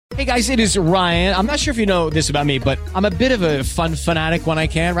Hey guys, it is Ryan. I'm not sure if you know this about me, but I'm a bit of a fun fanatic when I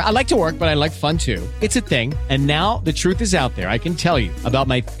can. I like to work, but I like fun too. It's a thing. And now the truth is out there. I can tell you about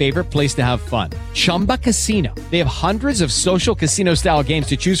my favorite place to have fun. Chumba Casino. They have hundreds of social casino style games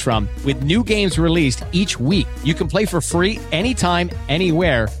to choose from with new games released each week. You can play for free anytime,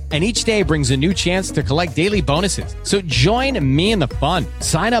 anywhere. And each day brings a new chance to collect daily bonuses. So join me in the fun.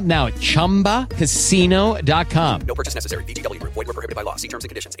 Sign up now at ChumbaCasino.com. No purchase necessary. VGW Group. Void where prohibited by law. See terms and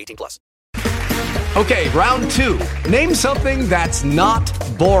conditions. 18+. Okay, round two. Name something that's not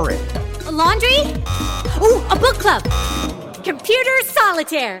boring. A laundry? Ooh, a book club. Computer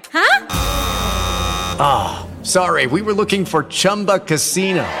solitaire, huh? Ah, sorry, we were looking for Chumba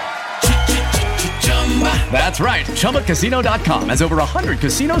Casino. That's right. ChumbaCasino.com has over 100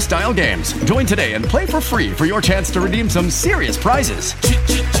 casino-style games. Join today and play for free for your chance to redeem some serious prizes.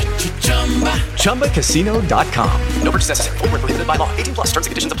 ChumbaCasino.com. No purchase necessary. Void where prohibited by law. 18+. Terms and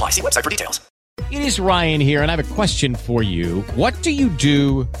conditions apply. See website for details. It is Ryan here, and I have a question for you. What do you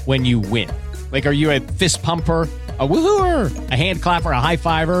do when you win? Like, are you a fist pumper, a woohooer, a hand clapper, a high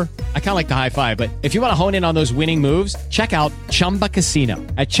fiver? I kind of like the high five, but if you want to hone in on those winning moves, check out Chumba Casino.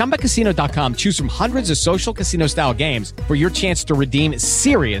 At ChumbaCasino.com, choose from hundreds of social casino-style games for your chance to redeem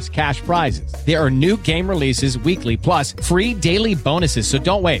serious cash prizes. There are new game releases weekly, plus free daily bonuses, so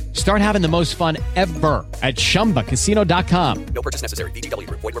don't wait. Start having the most fun ever at ChumbaCasino.com. No purchase necessary. VGW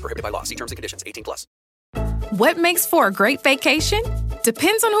Group. Void where prohibited by law. See terms and conditions. 18+. What makes for a great vacation?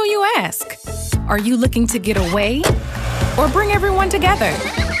 Depends on who you ask. Are you looking to get away or bring everyone together?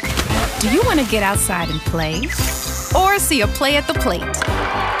 Do you want to get outside and play or see a play at the plate?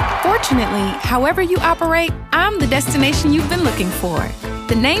 Fortunately, however you operate, I'm the destination you've been looking for.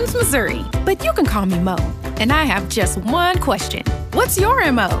 The name's Missouri, but you can call me Mo. And I have just one question. What's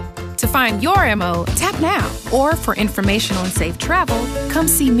your MO? To find your MO, tap now. Or for information on safe travel, come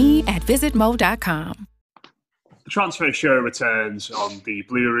see me at visitmo.com. The Transfer Show returns on the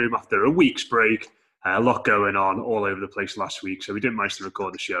Blue Room after a week's break. A lot going on all over the place last week, so we didn't manage to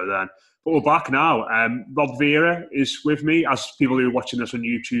record the show then. But we're back now. Rob Vera is with me. As people who are watching this on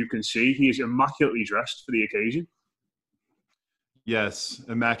YouTube can see, he is immaculately dressed for the occasion. Yes,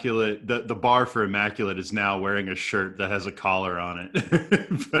 immaculate. The bar for immaculate is now wearing a shirt that has a collar on it.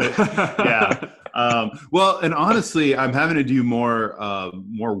 But, yeah. Well, and honestly, I'm having to do more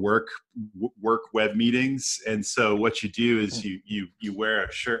work web meetings, and so what you do is you wear a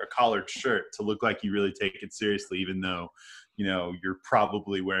collared shirt to look like you really take it seriously, even though you're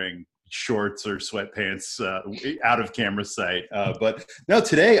probably wearing shorts or sweatpants out of camera sight. But no,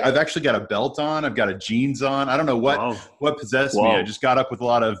 today I've actually got a belt on. I've got a jeans on. I don't know what possessed me. I just got up with a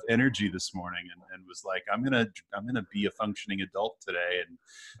lot of energy this morning and was like, I'm gonna be a functioning adult today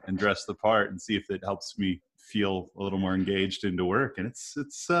and dress the part and see if it helps me feel a little more engaged into work. And it's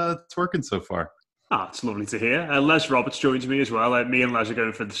working so far. It's lovely to hear. Les Roberts joins me as well. Me and Les are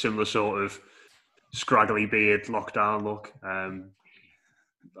going for the similar sort of scraggly beard lockdown look.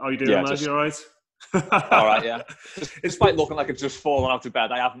 How are you doing, Les? You all right? All right, yeah. Despite looking like I've just fallen out of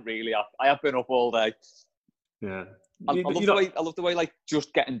bed, I haven't really. I have been up all day. Yeah. I love the way like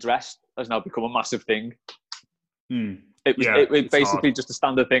just getting dressed has now become a massive thing. It was basically just a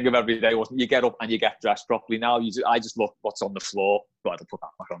standard thing of every day, wasn't it? You get up and you get dressed properly. Now I just look what's on the floor. But I'll put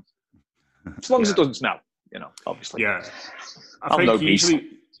that back on. As long as it doesn't smell, obviously. Yeah. I think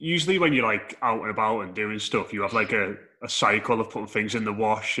usually when you're like out and about and doing stuff, you have like a cycle of putting things in the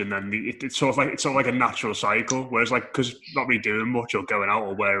wash, and then it's sort of like a natural cycle. Whereas like, because not really doing much or going out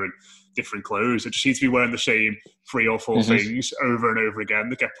or wearing different clothes, it just seems to be wearing the same 3 or 4 things over and over again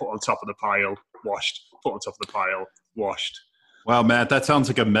that get put on top of the pile, washed, put on top of the pile, washed. Wow, Matt, that sounds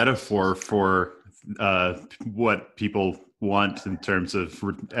like a metaphor for what people want in terms of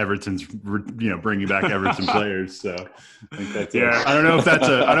Everton's, bringing back Everton players. So I think that's I don't know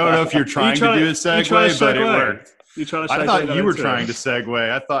if you're trying to do a segue, but it worked. I thought you were trying to segue.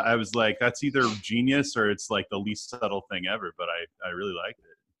 I thought I was like, that's either genius or it's like the least subtle thing ever. But I really liked it.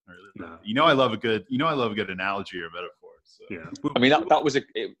 I love a good analogy or metaphor. So. Yeah. I mean, that was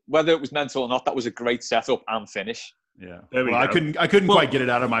whether it was mental or not, that was a great setup and finish. Yeah. Well, I couldn't quite get it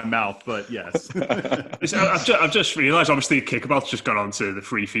out of my mouth, but yes. I've just realised, obviously, Kickabout's just gone on to the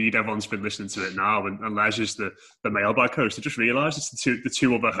free feed. Everyone's been listening to it now, and Les is the mailbag host. I just realised it's the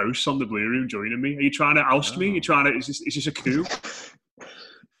two other hosts on the Blue Room joining me. Are you trying to oust me? Is this a coup?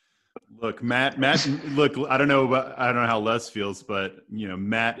 Look, Matt. Look, I don't know how Les feels, but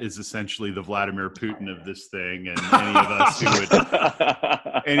Matt is essentially the Vladimir Putin of this thing, and any of us who would.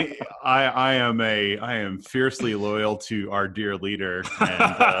 I am fiercely loyal to our dear leader, and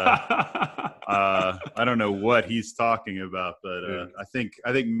I don't know what he's talking about, but I think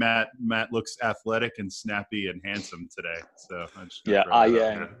Matt looks athletic and snappy and handsome today. So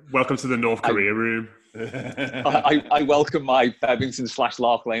welcome to the North Korea room. I welcome my Bevington /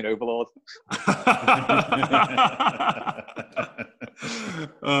 Lark Lane overlord.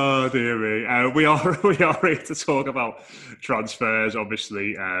 Oh dear me! We are here to talk about transfers.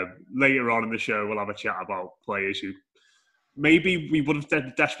 Obviously, later on in the show, we'll have a chat about players who maybe we would have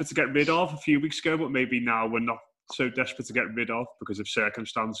been desperate to get rid of a few weeks ago, but maybe now we're not so desperate to get rid of because of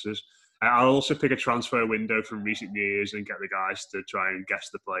circumstances. I'll also pick a transfer window from recent years and get the guys to try and guess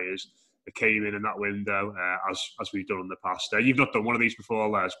the players that came in that window, as we've done in the past. You've not done one of these before,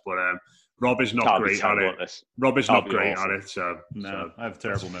 Les, but Rob is not great at it. Rob is not great at it. No, I have a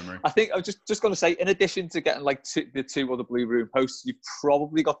terrible memory. I think I was just going to say, in addition to getting like the two other Blue Room hosts, you've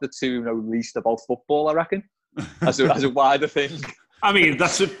probably got the two who know least about football, I reckon, as a wider thing. I mean,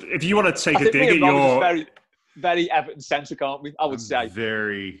 if you want to take a dig at your... very, very Everton-centric, aren't we? I would say.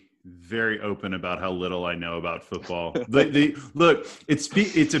 Very... very open about how little I know about football. Look,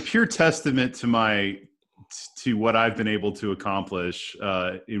 it's a pure testament to what I've been able to accomplish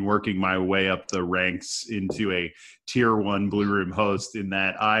in working my way up the ranks into a tier 1 Blue Room host, in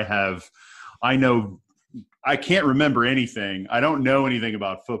that I can't remember anything. I don't know anything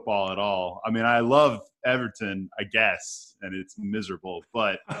about football at all. I mean, I love Everton, I guess, and it's miserable,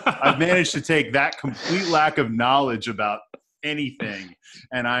 but I've managed to take that complete lack of knowledge about anything,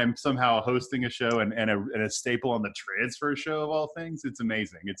 and I'm somehow hosting a show and a staple on the transfer show of all things. It's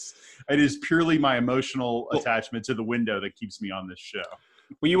amazing. It is purely my emotional attachment to the window that keeps me on this show.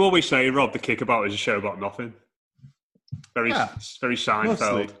 Well, you always say, Rob, the Kickabout is a show about nothing. Very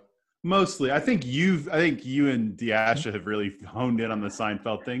Seinfeld. Mostly. I think you and Diasha have really honed in on the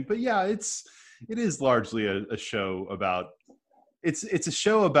Seinfeld thing, but yeah, it is largely a show about. It's a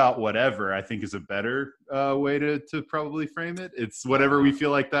show about whatever, I think, is a better way to probably frame it. It's whatever we feel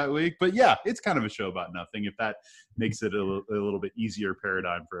like that week. But yeah, it's kind of a show about nothing, if that makes it a little bit easier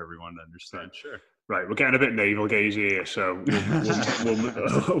paradigm for everyone to understand. Sure. Right, we're getting a bit navel-gazing here, so we'll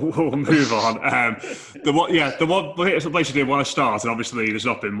move on. The one place I did want to start, and obviously there's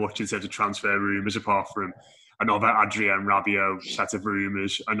not been much in terms of transfer rumours apart from another Adrien Rabiot set of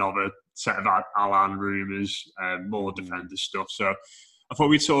rumours, another set of Alan rumours, more defender stuff. So I thought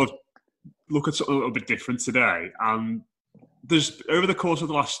we'd sort of look at something a little bit different today. And there's, over the course of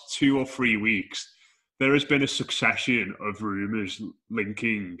the last 2 or 3 weeks, there has been a succession of rumours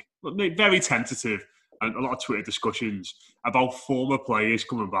linking, very tentative, and a lot of Twitter discussions about former players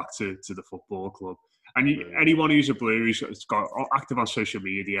coming back to the football club. And anyone who's a Blue, who's got active on social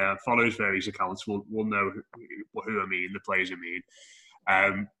media, follows various accounts, will know who I mean, the players I mean.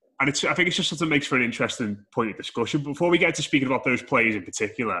 And I think it's just something that makes for an interesting point of discussion. Before we get to speaking about those players in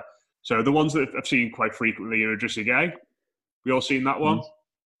particular, so the ones that I've seen quite frequently are Idrissa Gueye. We all seen that one?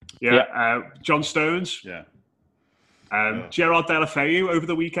 Yeah. John Stones. Yeah. Gerard Deulofeu over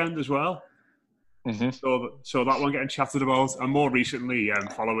the weekend as well. Mm-hmm. So that one getting chatted about, and more recently,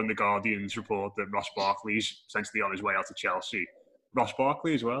 following the Guardian's report that Ross Barkley's essentially on his way out to Chelsea. Ross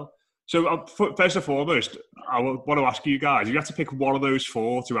Barkley as well. So first and foremost, I want to ask you guys: if you had to pick one of those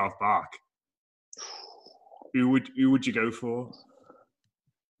 4 to have back, who would you go for?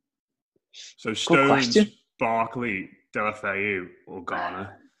 So Stones, Barkley, Deulofeu, or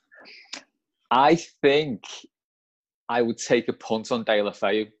Garner? I think I would take a punt on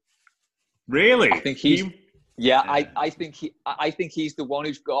Deulofeu. Really? I think he's. I think he's the one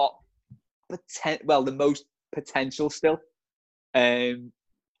who's got the most potential still.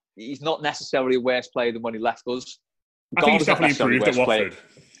 He's not necessarily a worse player than when he left us. I think he's definitely improved at Watford.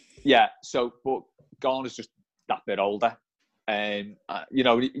 Yeah. So, but Garner's just that bit older.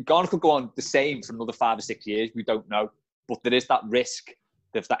 Garner could go on the same for another 5 or 6 years. We don't know, but there is that risk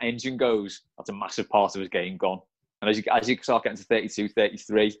that if that engine goes, that's a massive part of his game gone. And as you start getting to 32,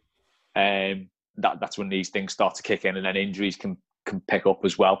 33. That's when these things start to kick in, and then injuries can pick up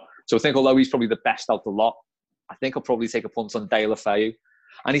as well. So I think although he's probably the best out of the lot, I think I'll probably take a punt on Deulofeu.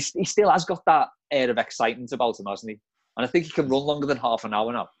 And he still has got that air of excitement about him, hasn't he? And I think he can run longer than half an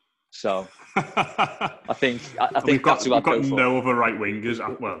hour now. So I think that's who I'd go for. We've got no other right wingers.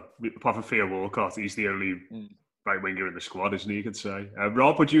 Well, apart from Theo Walcott, he's the only right winger in the squad, isn't he? You could say.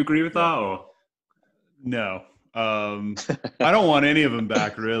 Rob, would you agree with that? Or no? I don't want any of them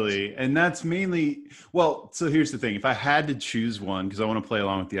back, really. And that's mainly, so here's the thing. If I had to choose one, because I want to play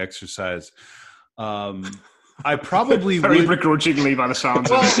along with the exercise, I probably very begrudgingly by the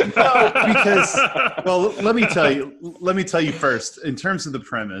sounds of it. Let me tell you first, in terms of the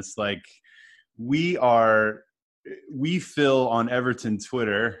premise, like, we are we fill on Everton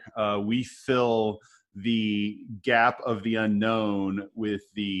Twitter, we fill the gap of the unknown with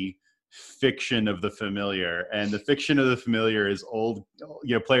the fiction of the familiar. And the fiction of the familiar is old,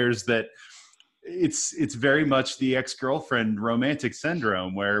 players that it's very much the ex-girlfriend romantic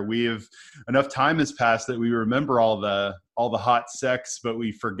syndrome, where we have enough time has passed that we remember all the hot sex, but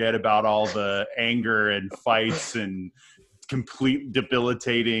we forget about all the anger and fights and complete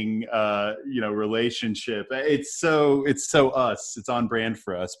debilitating relationship. It's so us. It's on brand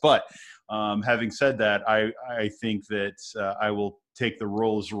for us. But having said that, I think that I will take the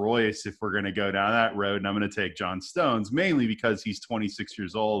Rolls Royce if we're going to go down that road, and I'm going to take John Stones, mainly because he's 26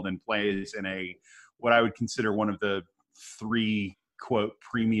 years old and plays in what I would consider one of the 3 quote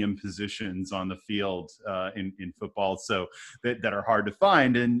premium positions on the field in football, so that are hard to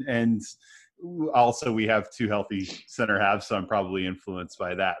find, and also we have 2 healthy center halves, so I'm probably influenced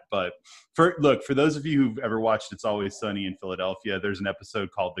by that. But for those of you who've ever watched It's Always Sunny in Philadelphia, there's an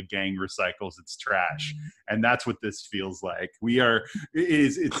episode called The Gang Recycles Its Trash, and that's what this feels like.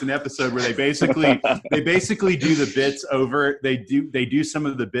 It's an episode where they basically do the bits over. They do some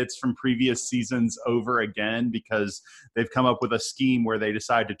of the bits from previous seasons over again, because they've come up with a scheme where they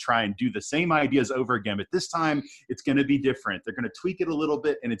decide to try and do the same ideas over again, but this time it's going to be different. They're going to tweak it a little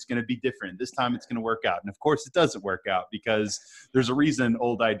bit, and it's going to be different. This time it's going to work out. And of course it doesn't work out, because there's a reason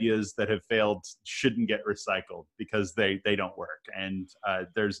old ideas that have failed shouldn't get recycled, because they don't work. And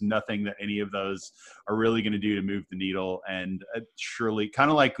there's nothing that any of those are really going to do to move the needle. And surely, kind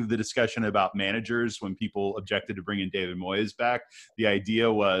of like the discussion about managers, when people objected to bringing David Moyes back, the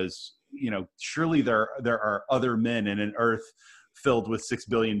idea was, surely there are other men in an earth filled with 6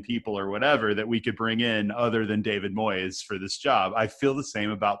 billion people or whatever that we could bring in other than David Moyes for this job. I feel the same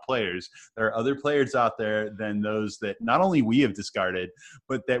about players. There are other players out there than those that not only we have discarded,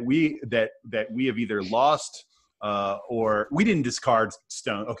 but that we have either lost or we didn't discard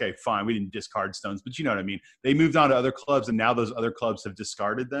Stones. Okay, fine, we didn't discard Stones, but you know what I mean. They moved on to other clubs, and now those other clubs have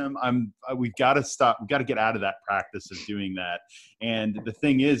discarded them. We've got to stop. We've got to get out of that practice of doing that. And the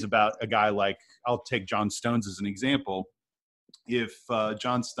thing is about a guy like, I'll take John Stones as an example. If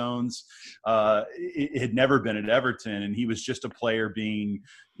John Stones had never been at Everton and he was just a player being,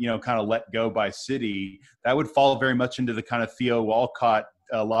 kind of let go by City, that would fall very much into the kind of Theo Walcott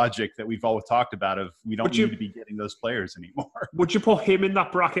logic that we've always talked about of we don't need to be getting those players anymore. Would you put him in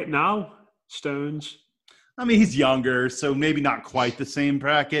that bracket now, Stones? I mean, he's younger, so maybe not quite the same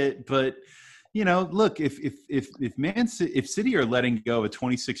bracket, but look, if City are letting go of a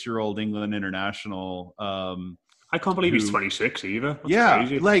 26-year-old England international, I can't believe he's 26 either. That's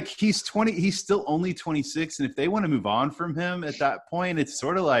crazy. Like he's 20. He's still only 26, and if they want to move on from him at that point, it's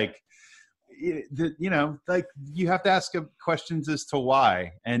sort of like, like you have to ask questions as to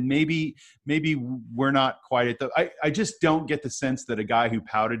why. And maybe we're not quite at the. I just don't get the sense that a guy who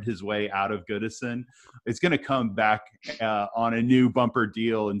pouted his way out of Goodison is going to come back on a new bumper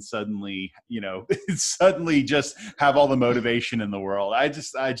deal and suddenly just have all the motivation in the world. I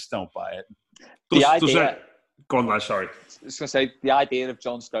just don't buy it. Go on, lad, sorry. I was going to say, the idea of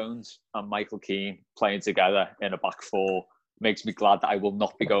John Stones and Michael Keane playing together in a back 4 makes me glad that I will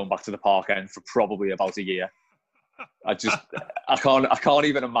not be going back to the Park End for probably about a year. I can't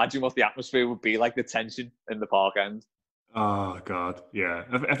even imagine what the atmosphere would be like, the tension in the Park End. Oh, God, yeah.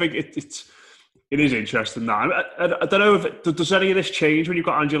 I think it is interesting now. I don't know does any of this change when you've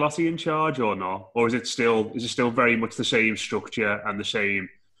got Ancelotti in charge or not? Or is it still very much the same structure and the same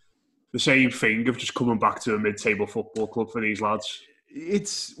thing of just coming back to a mid-table football club for these lads?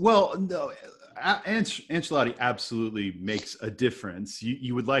 No, Ancelotti absolutely makes a difference.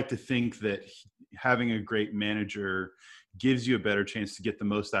 You would like to think that having a great manager gives you a better chance to get the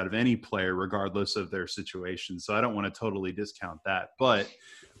most out of any player, regardless of their situation. So I don't want to totally discount that. But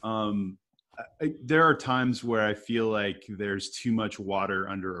there are times where I feel like there's too much water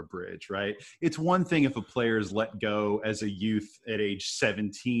under a bridge, right? It's one thing if a player is let go as a youth at age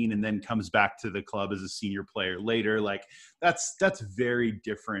 17 and then comes back to the club as a senior player later. Like that's very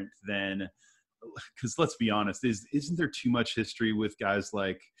different than, because let's be honest, isn't there too much history with guys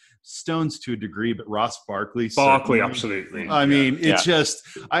like Stones to a degree, but Ross Barkley? Absolutely. I mean, it's just,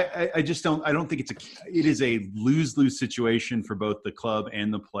 I don't think it is a lose-lose situation for both the club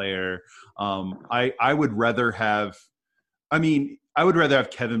and the player. I would rather have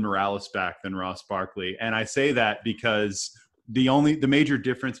Kevin Morales back than Ross Barkley. And I say that because the major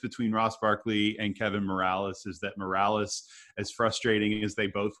difference between Ross Barkley and Kevin Morales is that Morales, as frustrating as they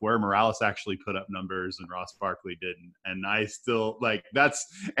both were, Morales actually put up numbers and Ross Barkley didn't. And I still like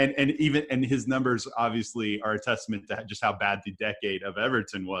and his numbers obviously are a testament to just how bad the decade of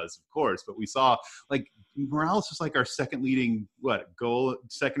Everton was, of course. But we saw like Morales is like our second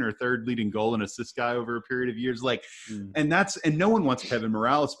or third leading goal and assist guy over a period of years. And no one wants Kevin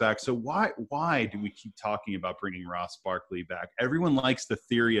Morales back. So why do we keep talking about bringing Ross Barkley back? Everyone likes the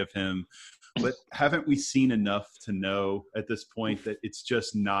theory of him, but haven't we seen enough to know at this point that it's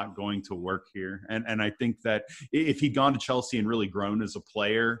just not going to work here? And I think that if he'd gone to Chelsea and really grown as a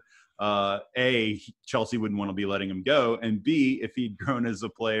player, A, Chelsea wouldn't want to be letting him go, and B, if he'd grown as a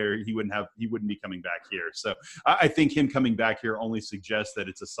player, he wouldn't be coming back here. So I think him coming back here only suggests that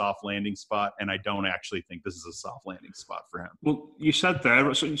it's a soft landing spot, and I don't actually think this is a soft landing spot for him. Well, you said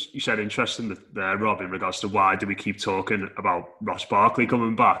interesting there, Rob, in regards to why do we keep talking about Ross Barkley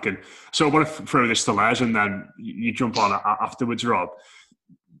coming back, and so I want to throw this to Les, and then you jump on afterwards, Rob.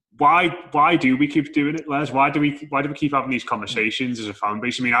 Why do we keep doing it, Les? Why do we keep having these conversations as a fan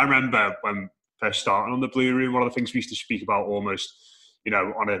base? I mean, I remember when first starting on the Blue Room, one of the things we used to speak about almost,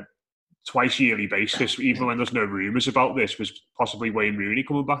 on a twice yearly basis, even when there's no rumours about this, was possibly Wayne Rooney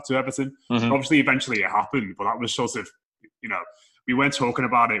coming back to Everton. Mm-hmm. Obviously, eventually it happened, but that was sort of, we weren't talking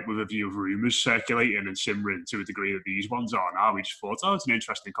about it with a view of rumours circulating and simmering to a degree that these ones are now. We just thought, it's an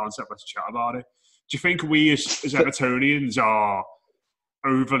interesting concept, let's chat about it. Do you think we as Evertonians are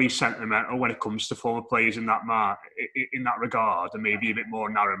overly sentimental when it comes to former players in that regard, and maybe a bit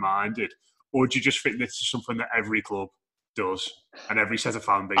more narrow-minded, or do you just think this is something that every club does and every set of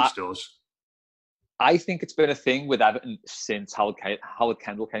fan base does? I think it's been a thing with Everton since Howard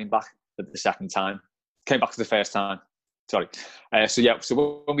Kendall came back for the second time. Came back for the first time. Sorry.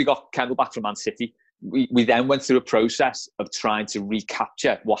 So when we got Kendall back from Man City, we then went through a process of trying to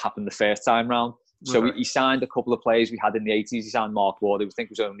recapture what happened the first time round. So he signed a couple of players we had in the 80s. He signed Mark Ward, who I think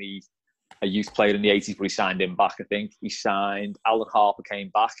was only a youth player in the 80s, but he signed him back, I think. He signed Alan Harper,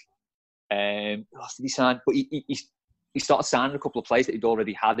 came back. Who else did he sign? But he started signing a couple of players that he'd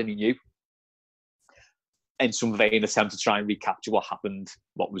already had and he knew. In some vain attempt to try and recapture what happened,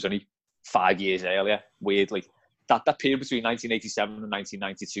 what was only 5 years earlier, weirdly. That period between 1987 and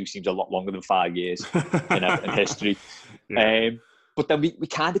 1992 seems a lot longer than 5 years in history. Yeah. But then we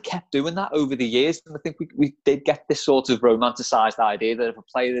kind of kept doing that over the years. And I think we did get this sort of romanticised idea that if a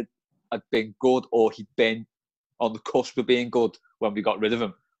player had been good or he'd been on the cusp of being good when we got rid of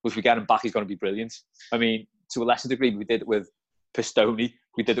him, if we get him back, he's going to be brilliant. I mean, to a lesser degree, we did it with Pistone.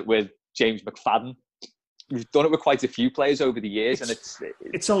 We did it with James McFadden. We've done it with quite a few players over the years. And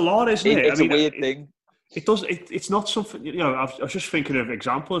it's a lot, isn't it? It's a weird thing. It's not something, I was just thinking of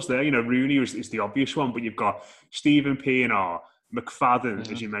examples there. Rooney is the obvious one, but you've got Stephen Pienaar,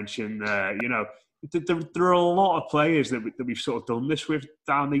 McFadden, as you mentioned, there are a lot of players that we've sort of done this with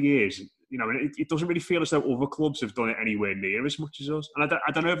down the years. And it doesn't really feel as though other clubs have done it anywhere near as much as us. And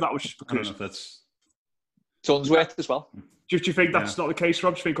I don't know if that was just because that's Unsworth as well. Do you think that's not the case,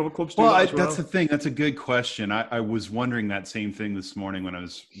 Rob? Do you think other clubs do that as well? That's the thing. That's a good question. I was wondering that same thing this morning when I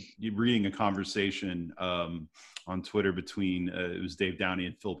was reading a conversation on Twitter between it was Dave Downey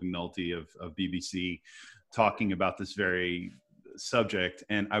and Philip McNulty of BBC talking about this very subject,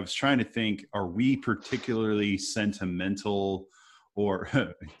 and I was trying to think, are we particularly sentimental, or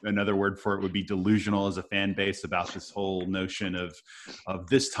another word for it would be delusional as a fan base about this whole notion of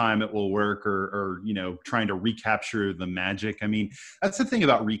this time it will work, or trying to recapture the magic? I mean, that's the thing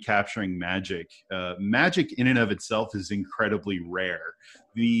about recapturing magic. Magic in and of itself is incredibly rare.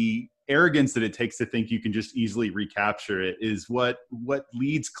 The arrogance that it takes to think you can just easily recapture it is what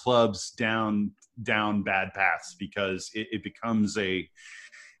leads clubs down bad paths, because it becomes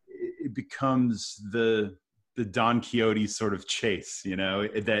the Don Quixote sort of chase,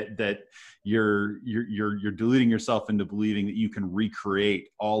 that you're deluding yourself into believing that you can recreate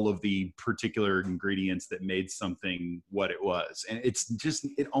all of the particular ingredients that made something what it was. And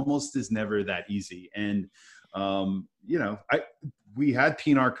it almost is never that easy. And, we had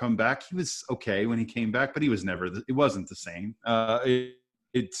Pienaar come back. He was okay when he came back, but he was it wasn't the same.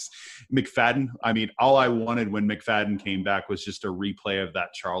 It's McFadden. I mean, all I wanted when McFadden came back was just a replay of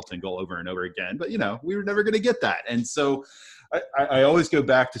that Charlton goal over and over again. But, we were never going to get that. And so I always go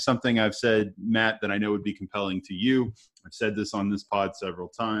back to something I've said, Matt, that I know would be compelling to you. I've said this on this pod several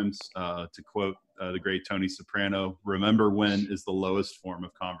times, to quote the great Tony Soprano, remember when is the lowest form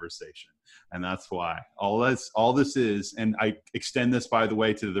of conversation. And that's why all this is, and I extend this, by the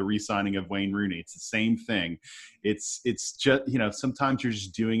way, to the re-signing of Wayne Rooney. It's the same thing. It's just, sometimes you're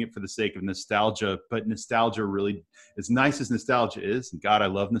just doing it for the sake of nostalgia, but nostalgia really, as nice as nostalgia is, and God, I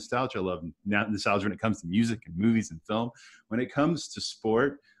love nostalgia. I love nostalgia when it comes to music and movies and film. When it comes to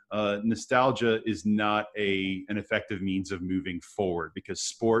sport, nostalgia is not an effective means of moving forward, because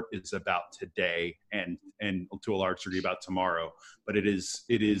sport is about today and to a large degree about tomorrow. But it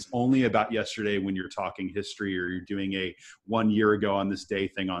is only about yesterday when you're talking history or you're doing a 1 year ago on this day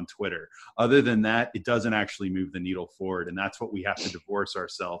thing on Twitter. Other than that, it doesn't actually move the needle forward. And that's what we have to divorce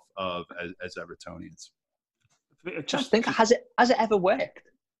ourselves of as Evertonians. Just think, has it ever worked?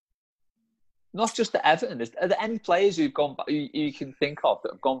 Not just at Everton. Are there any players who've gone back, you can think of,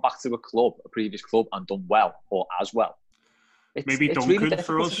 that have gone back to a previous club, and done well or as well? Maybe Duncan really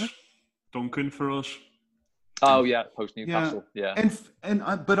for us. Duncan for us. Oh yeah, post Newcastle. Yeah.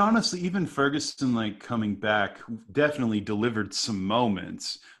 But honestly, even Ferguson, coming back, definitely delivered some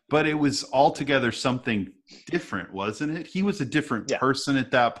moments. But it was altogether something different, wasn't it? He was a different person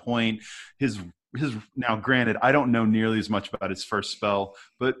at that point. His now, granted, I don't know nearly as much about his first spell,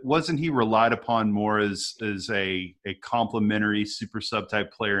 but wasn't he relied upon more as a complimentary super sub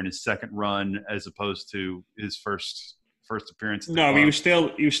type player in his second run, as opposed to his first appearance? No, he was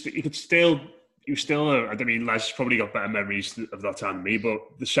still. I mean, Les probably got better memories of that time than me, but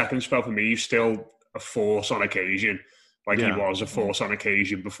the second spell for me, he was still a force on occasion. He was a force on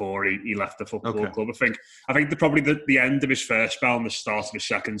occasion before he left the football club. I think probably the end of his first spell and the start of his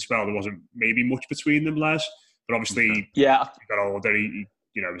second spell, there wasn't maybe much between them, Les. But obviously, he got older.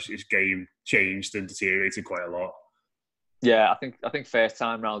 His game changed and deteriorated quite a lot. Yeah, I think first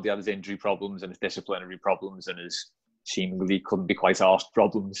time round he had his injury problems and his disciplinary problems and his seemingly couldn't be quite arsed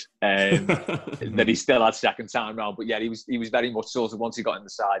problems that he still had second time round. But yeah, he was very much sort of, once he got in the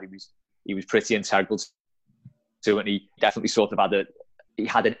side, he was pretty integral to it, and he definitely sort of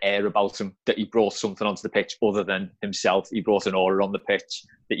had an air about him that he brought something onto the pitch other than himself. He brought an aura on the pitch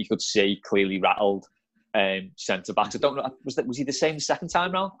that you could see clearly rattled centre backs. I don't know, was he the same the second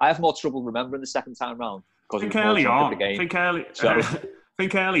time round? I have more trouble remembering the second time round because early on. I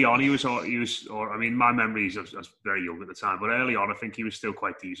think early on he was. I mean, my memories. I was very young at the time, but early on I think he was still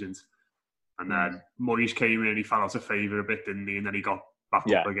quite decent. And then Moyes came in and he fell out of favour a bit, didn't he? And then he got back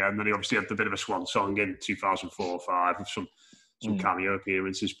up again. Then he obviously had a bit of a swan song in 2004-05 with some cameo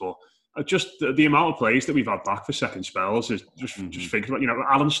appearances. But just the amount of players that we've had back for second spells is just thinking about,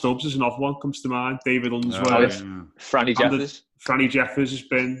 Alan Stubbs is another one comes to mind. David Unsworth. Franny Jeffers. Franny Jeffers has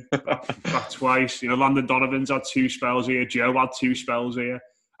been back twice. Landon Donovan's had 2 spells here. Joe had 2 spells here.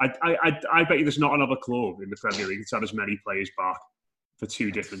 I bet you there's not another club in the Premier League that's had as many players back for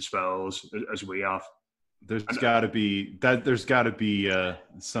 2 different spells as we have. There's got to be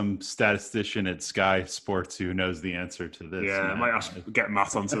some statistician at Sky Sports who knows the answer to this. Yeah, I might get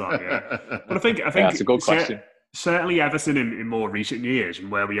Matt onto that. Yeah, but I think that's a good question. Certainly, Everton in more recent years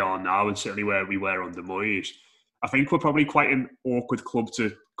and where we are now, and certainly where we were under Moyes, I think we're probably quite an awkward club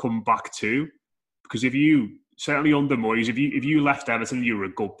to come back to, because certainly under Moyes, if you left Everton, you were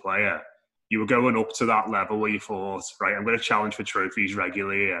a good player. You were going up to that level where you thought, right, I'm going to challenge for trophies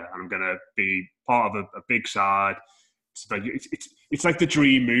regularly, and I'm going to be part of a big side. It's like the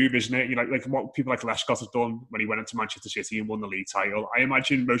dream move, isn't it? Like what people like Lescott have done when he went into Manchester City and won the league title. I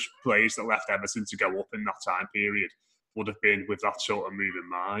imagine most players that left Everton to go up in that time period would have been with that sort of move in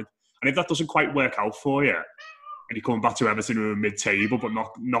mind. And if that doesn't quite work out for you, and you come back to Everton who are mid-table but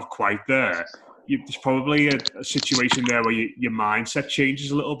not quite there, there's probably a situation there where your mindset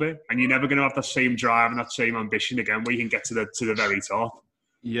changes a little bit, and you're never going to have that same drive and that same ambition again where you can get to the very top.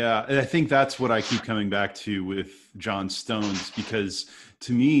 Yeah, I think that's what I keep coming back to with John Stones, because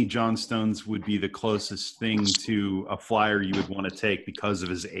to me, John Stones would be the closest thing to a flyer you would want to take because of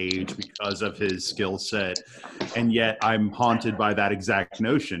his age, because of his skill set. And yet I'm haunted by that exact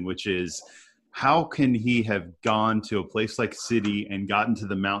notion, which is, how can he have gone to a place like City and gotten to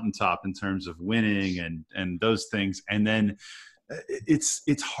the mountaintop in terms of winning and those things? And then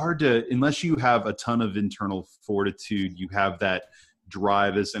it's hard to, unless you have a ton of internal fortitude, you have that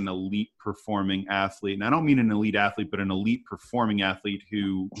drive as an elite performing athlete. And I don't mean an elite athlete, but an elite performing athlete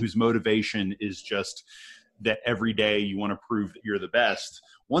whose motivation is just that every day you want to prove that you're the best.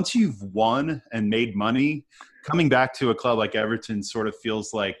 Once you've won and made money, coming back to a club like Everton sort of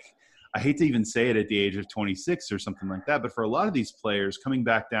feels like, I hate to even say it at the age of 26 or something like that, but for a lot of these players, coming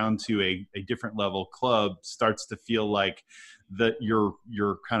back down to a different level club starts to feel like your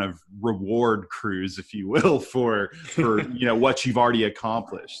kind of reward cruise, if you will, for what you've already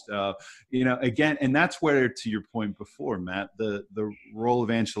accomplished. Again, and that's where, to your point before, Matt, the role of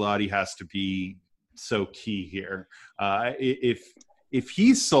Ancelotti has to be so key here. If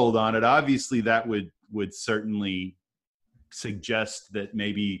he's sold on it, obviously that would certainly suggest that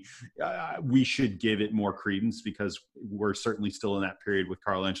maybe we should give it more credence, because we're certainly still in that period with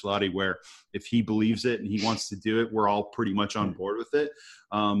Carlo Ancelotti where if he believes it and he wants to do it, we're all pretty much on board with it.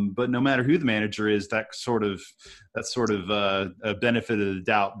 But no matter who the manager is, that sort of a benefit of the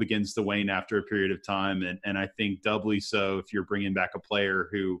doubt begins to wane after a period of time. And I think doubly so if you're bringing back a player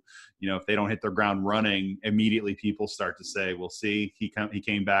who, if they don't hit their ground running, immediately people start to say, well, see, he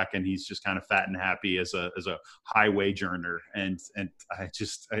came back and he's just kind of fat and happy as a high wage earner. And I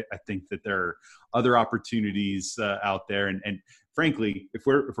think that there are other opportunities out there. And frankly, if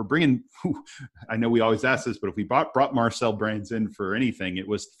we're bringing, I know we always ask this, but if we brought Marcel Brands in for anything, it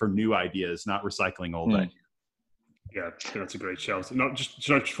was for new ideas, not recycling old ideas. Yeah, that's a great shout. Not just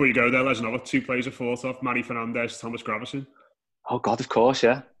before you go there, there's another two players I thought of: Manny Fernandez, Thomas Gravesen. Oh God, of course,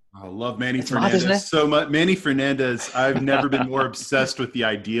 yeah. I love Manny Fernandez so much. Manny Fernandez, I've never been more obsessed with the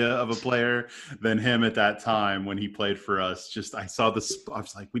idea of a player than him at that time when he played for us. I saw this, I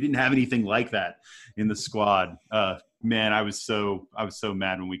was like, we didn't have anything like that in the squad. Man, I was so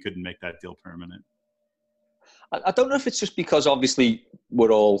mad when we couldn't make that deal permanent. I don't know if it's just because obviously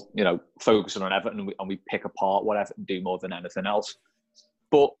we're all, focusing on Everton and we pick apart what Everton do more than anything else.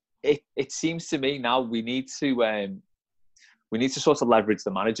 But it seems to me now we need to sort of leverage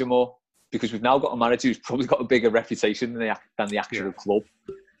the manager more, because we've now got a manager who's probably got a bigger reputation than the actual club.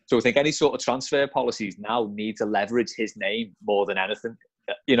 So I think any sort of transfer policies now need to leverage his name more than anything.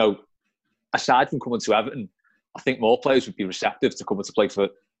 Aside from coming to Everton, I think more players would be receptive to coming to play for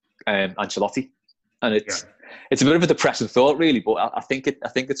Ancelotti. And it's a bit of a depressing thought, really, but I think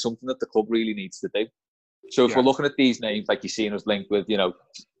it's something that the club really needs to do. So if we're looking at these names, like you're seeing us linked with,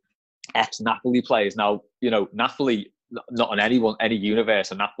 ex-Napoli players. Now, Napoli, not in any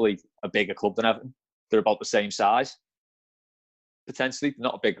universe, are Napoli a bigger club than Everton? They're about the same size, potentially.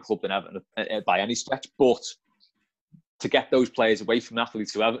 Not a bigger club than Everton by any stretch, but to get those players away from Napoli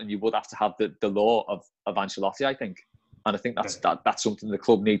to Everton, you would have to have the law of Ancelotti, I think. And I think that's something the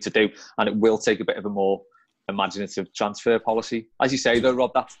club need to do, and it will take a bit of a more imaginative transfer policy. As you say, though,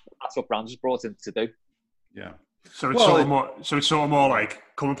 Rob, that's what Brands was brought in to do. Yeah. So it's sort of more like,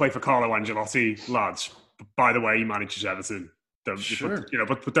 come and play for Carlo Ancelotti, lads. By the way, he manages Everton.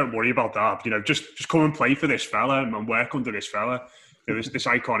 But don't worry about that. Just come and play for this fella and work under this fella, this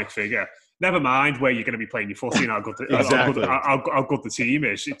iconic figure. Never mind where you're going to be playing your footy and how good the team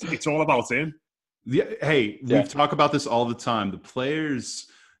is. It's all about him. We talk about this all the time. The players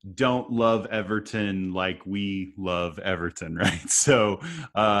don't love Everton like we love Everton, right? So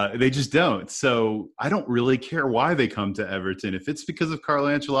they just don't. So I don't really care why they come to Everton. If it's because of Carlo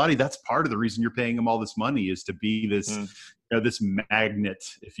Ancelotti, that's part of the reason you're paying him all this money, is to be this, this magnet,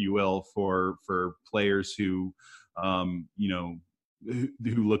 if you will, for players who,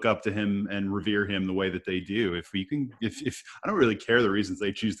 who look up to him and revere him the way that they do. If I don't really care the reasons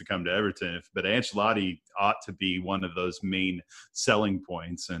they choose to come to Everton, but Ancelotti ought to be one of those main selling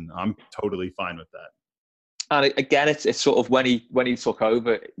points, and I'm totally fine with that. And again, it's sort of when he took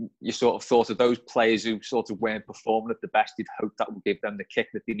over, you sort of thought of those players who sort of weren't performing at the best. You'd hope that would give them the kick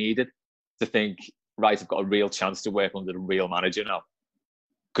that they needed to think, right, I've got a real chance to work under a real manager now.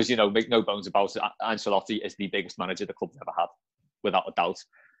 Because, make no bones about it, Ancelotti is the biggest manager the club's ever had, without a doubt.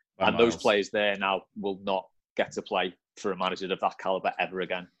 And those players there now will not get to play for a manager of that caliber ever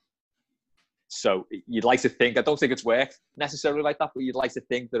again. So you'd like to think, I don't think it's worked necessarily like that, but you'd like to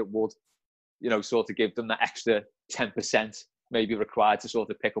think that it would, sort of give them that extra 10% maybe required to sort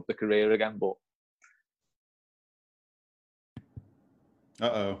of pick up the career again. But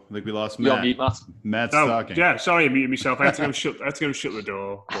I think we lost Matt. Mute, Matt. Matt's talking. Yeah, sorry, I muted myself. I had to go shut the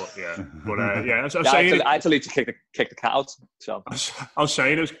door. But I had to leave to kick the cat out. So I was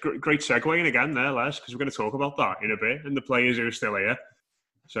saying, it was great segueing again there, Les, because we're going to talk about that in a bit, and the players who are still here.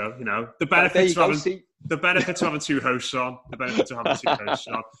 So the benefits of having two hosts on. But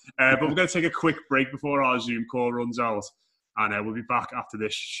we're going to take a quick break before our Zoom call runs out. And we'll be back after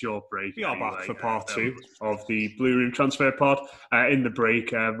this short break. We are back for part two of the Blue Room Transfer Pod. In the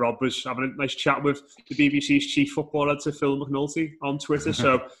break, Rob was having a nice chat with the BBC's chief football editor, Phil McNulty, on Twitter.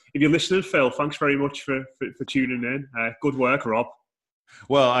 So if you're listening, Phil, thanks very much for tuning in. Good work, Rob.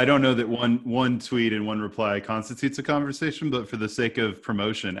 Well, I don't know that one tweet and one reply constitutes a conversation, but for the sake of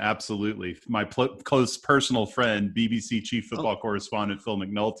promotion, absolutely. My close personal friend, BBC chief football correspondent Phil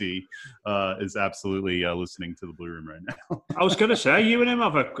McNulty, is absolutely listening to the Blue Room right now. I was going to say, you and him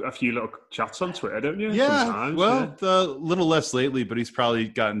have a few little chats on Twitter, don't you? Yeah, sometimes, a little less lately, but he's probably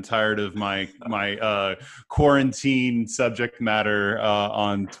gotten tired of my quarantine subject matter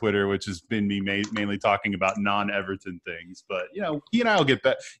on Twitter, which has been me mainly talking about non-Everton things. But he and I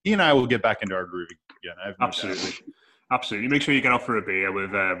will get back into our groove again. I have no absolutely. Absolutely. Make sure you get out for a beer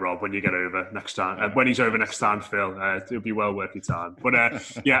with Rob when you get over next time. When he's over next time, Phil, it'll be well worth your time. But like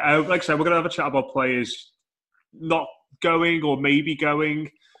I said, we're going to have a chat about players not going or maybe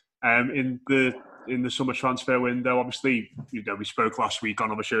going in the summer transfer window. Obviously, we spoke last week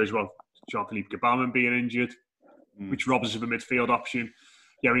on other shows about Jean-Philippe Gbamin being injured, which robs us of a midfield option.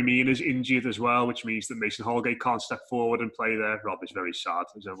 Yerry Mina's injured as well, which means that Mason Holgate can't step forward and play there. Rob is very sad,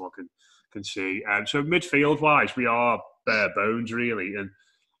 as everyone can see. So midfield-wise, we are bare bones, really. And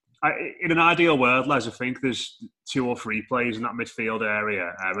in an ideal world, Les, I think there's 2 or 3 players in that midfield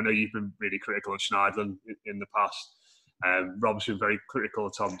area. I know you've been really critical of Schneiderlin in the past. Rob's been very critical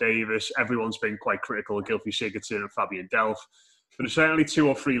of Tom Davis. Everyone's been quite critical of Gylfi Sigurdsson and Fabian Delph. But there's certainly 2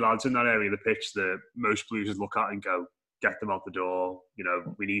 or 3 lads in that area of the pitch that most Blues would look at and go, get them out the door.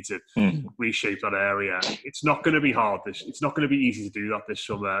 We need to reshape that area. It's not going to be hard. It's not going to be easy to do that this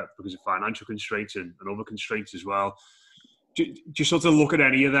summer because of financial constraints and other constraints as well. Just sort of look at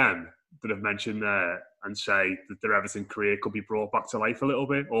any of them that I've mentioned there and say that their Everton career could be brought back to life a little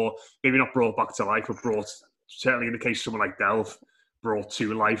bit, or maybe not brought back to life, but brought, certainly in the case of someone like Delph, brought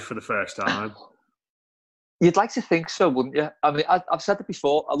to life for the first time. You'd like to think so, wouldn't you? I mean, I've said it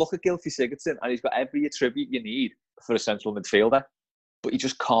before. I look at Gylfi Sigurdsson and he's got every attribute you need for a central midfielder, but he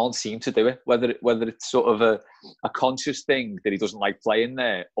just can't seem to do it. Whether it's sort of a conscious thing that he doesn't like playing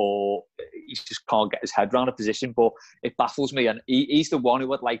there, or he just can't get his head around a position. But it baffles me, and he's the one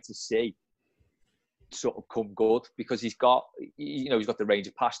who I'd like to see sort of come good, because he's got the range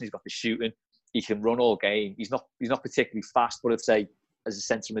of passion, he's got the shooting, he can run all game. He's not particularly fast, but I'd say as a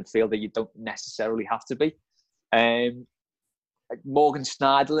central midfielder, you don't necessarily have to be. Morgan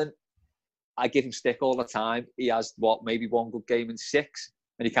Schneiderlin, I give him stick all the time. He has maybe 1 good game in 6,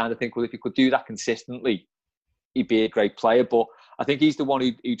 and you kind of think, well, if he could do that consistently, he'd be a great player. But I think he's the one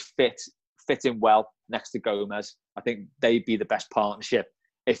who'd fit in well next to Gomez. I think they'd be the best partnership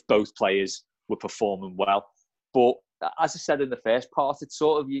if both players were performing well. But as I said in the first part, it's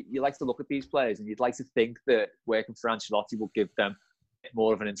sort of you like to look at these players and you'd like to think that working for Ancelotti will give them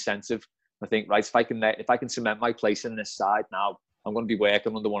more of an incentive. I think, right, if I can cement my place in this side now, I'm going to be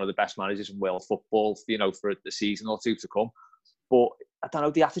working under one of the best managers in world football, for the season or 2 to come. But I don't know,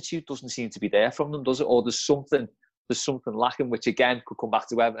 the attitude doesn't seem to be there from them, does it? Or there's something lacking, which again could come back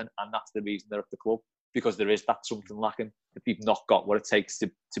to Everton, and that's the reason they're at the club, because there is that something lacking. If you've not got what it takes to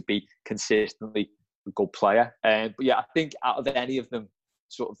be consistently a good player. But yeah, I think out of any of them,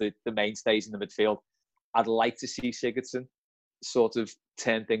 sort of the mainstays in the midfield, I'd like to see Sigurdsson sort of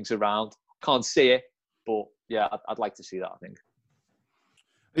turn things around. Can't see it, but yeah, I'd like to see that, I think.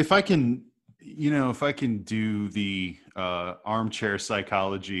 If I can do the armchair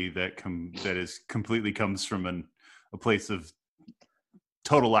psychology that completely comes from a place of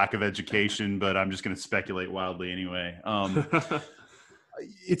total lack of education, but I'm just going to speculate wildly anyway.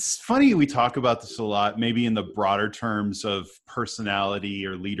 It's funny we talk about this a lot, maybe in the broader terms of personality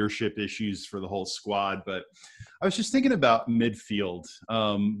or leadership issues for the whole squad. But I was just thinking about midfield.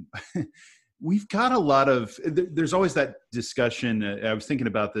 We've got a lot of. There's always that discussion. I was thinking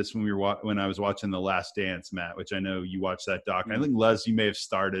about this when I was watching The Last Dance, Matt, which I know you watched that doc. I think Les, you may have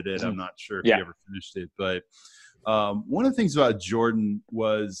started it. I'm not sure if you ever finished it, but one of the things about Jordan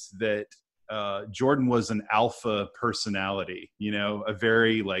was that Jordan was an alpha personality. A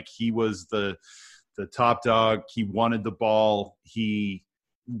very he was the top dog. He wanted the ball. He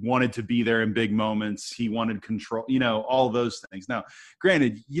wanted to be there in big moments. He wanted control. All those things. Now,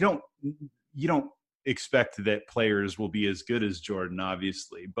 granted, you don't expect that players will be as good as Jordan,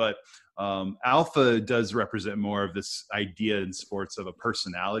 obviously, but alpha does represent more of this idea in sports of a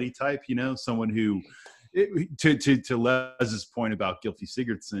personality type, someone who, to Les's point about Gylfi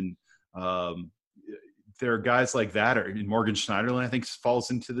Sigurdsson, there are guys like that, or Morgan Schneiderlin, I think,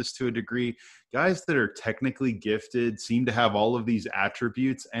 falls into this to a degree. Guys that are technically gifted seem to have all of these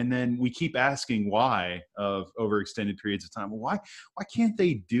attributes, and then we keep asking why over extended periods of time. Why can't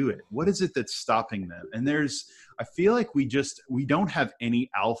they do it? What is it that's stopping them? And I feel like we don't have any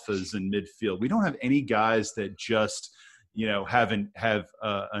alphas in midfield. We don't have any guys that just have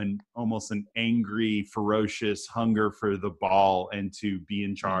an almost an angry, ferocious hunger for the ball and to be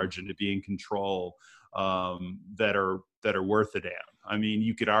in charge and to be in control. That are worth a damn. I mean,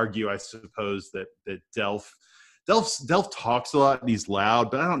 you could argue, I suppose, that Delph talks a lot and he's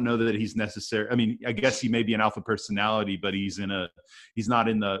loud, but I don't know that he's necessary. I mean, I guess he may be an alpha personality, but he doesn't have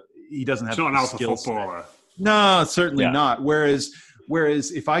the skill footballer. No, certainly not. Whereas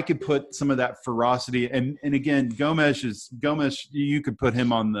if I could put some of that ferocity, and again, Gomes, you could put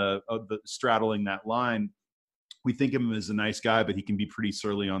him on the straddling that line. We think of him as a nice guy, but he can be pretty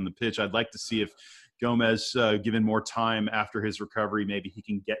surly on the pitch. I'd like to see if Gomez, given more time after his recovery, maybe he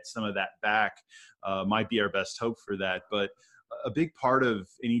can get some of that back. Might be our best hope for that. But a big part of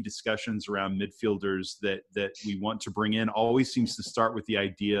any discussions around midfielders that we want to bring in always seems to start with the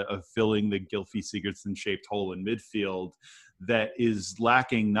idea of filling the Gylfi Sigurdsson-shaped hole in midfield that is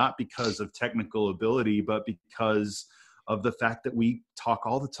lacking, not because of technical ability, but because of the fact that we talk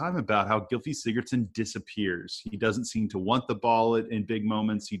all the time about how Gylfi Sigurdsson disappears. He doesn't seem to want the ball in big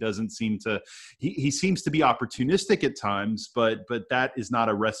moments. He doesn't seem to, he seems to be opportunistic at times, but that is not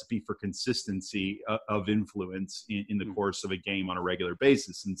a recipe for consistency of influence in the course of a game on a regular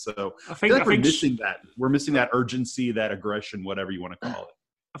basis. And so I think we're missing that. We're missing that urgency, that aggression, whatever you want to call it.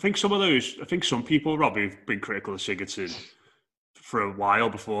 I think some people, Rob, who've been critical of Sigurdsson for a while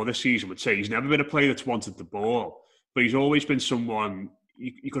before this season would say he's never been a player that's wanted the ball. But he's always been someone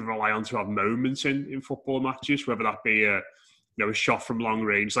you could rely on to have moments in football matches, whether that be a shot from long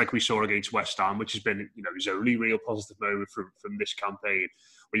range, like we saw against West Ham, which has been his only real positive moment from this campaign.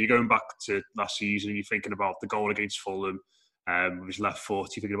 When you're going back to last season and you're thinking about the goal against Fulham, with his left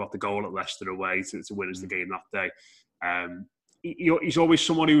foot, you're thinking about the goal at Leicester away to win us the game that day. He's always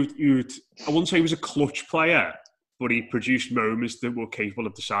someone who I wouldn't say he was a clutch player, but he produced moments that were capable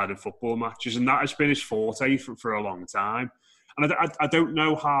of deciding football matches, and that has been his forte for a long time. And I don't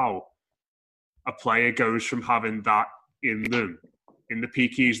know how a player goes from having that in them, in the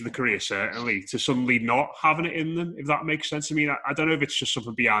peak years of the career certainly, to suddenly not having it in them, if that makes sense. I mean, I don't know if it's just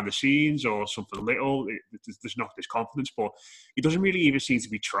something behind the scenes or something little. There's not this confidence, but he doesn't really even seem to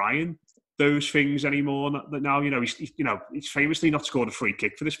be trying those things anymore. Now, he's famously not scored a free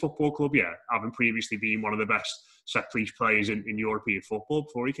kick for this football club yet, having previously been one of the best set-piece players in European football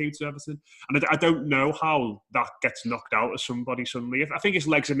before he came to Everton. And I don't know how that gets knocked out of somebody suddenly. I think his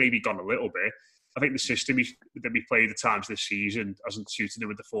legs have maybe gone a little bit. I think the system that we played at times this season hasn't suited him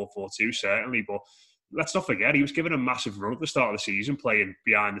with the 4-4-2, certainly. But let's not forget, he was given a massive run at the start of the season playing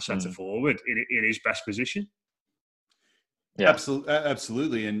behind the centre-forward in his best position. Yeah,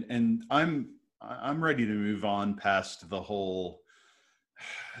 absolutely. And I'm ready to move on past the whole.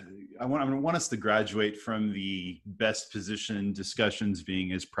 I want us to graduate from the best position discussions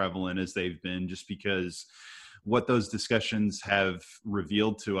being as prevalent as they've been, just because what those discussions have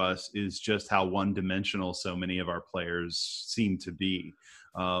revealed to us is just how one-dimensional so many of our players seem to be.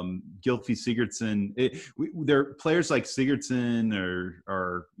 Gylfi Sigurdsson, there are players like Sigurdsson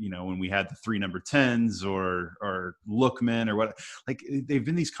or when we had the 3 number 10s or Lookman or what, like they've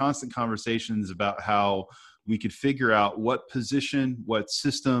been these constant conversations about how we could figure out what position, what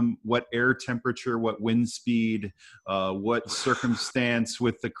system, what air temperature, what wind speed, what circumstance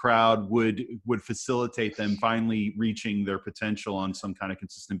with the crowd would facilitate them finally reaching their potential on some kind of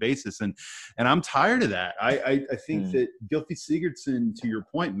consistent basis. And I'm tired of that. I think that Gylfi Sigurdsson, to your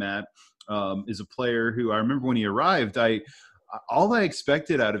point, Matt, is a player who I remember when he arrived, all I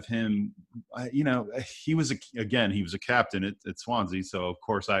expected out of him, he was a captain at Swansea. So of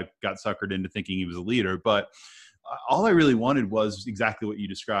course I got suckered into thinking he was a leader, but all I really wanted was exactly what you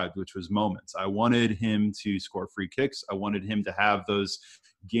described, which was moments. I wanted him to score free kicks. I wanted him to have those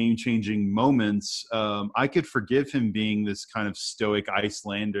game-changing moments. I could forgive him being this kind of stoic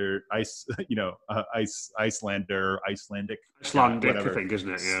Icelandic, Icelandic, I think, isn't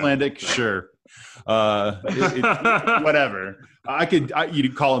it? Yeah. Icelandic, sure. Whatever.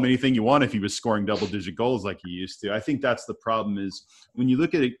 You'd call him anything you want if he was scoring double-digit goals like he used to. I think that's the problem, is when you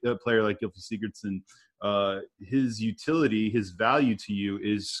look at a player like Gylfi Sigurdsson, his utility, his value to you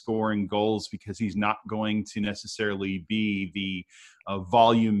is scoring goals, because he's not going to necessarily be the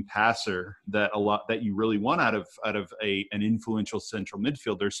volume passer that you really want out of an influential central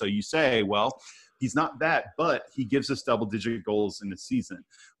midfielder. So you say, well, he's not that, but he gives us double-digit goals in a season.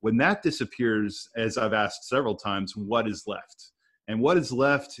 When that disappears, as I've asked several times, what is left? And what is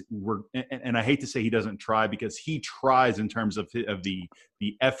left, and I hate to say he doesn't try, because he tries in terms of the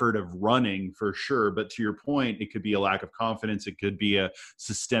effort of running for sure. But to your point, it could be a lack of confidence. It could be a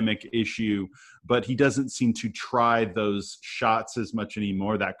systemic issue. But he doesn't seem to try those shots as much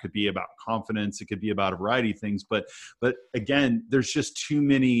anymore. That could be about confidence. It could be about a variety of things. But again, there's just too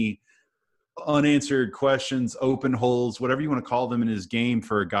many unanswered questions, open holes, whatever you want to call them in his game,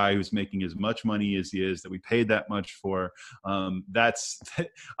 for a guy who's making as much money as he is, that we paid that much for. I'm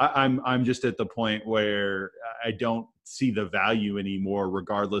just at the point where I don't see the value anymore,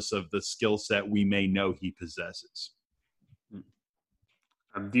 regardless of the skill set we may know he possesses.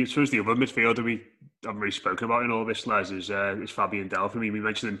 And I suppose the other midfielder we haven't really spoken about in all this, Les, is Fabian Delph. I mean, we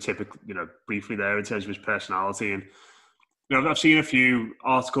mentioned him briefly there in terms of his personality, and I've seen a few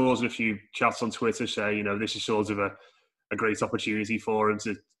articles and a few chats on Twitter say, this is sort of a great opportunity for him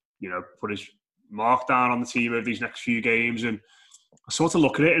to, put his markdown on the team over these next few games. And I sort of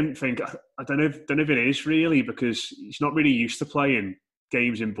look at it and think, I don't know if it is really, because he's not really used to playing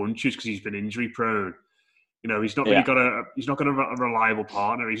games in bunches because he's been injury prone. You know, he's not really got a reliable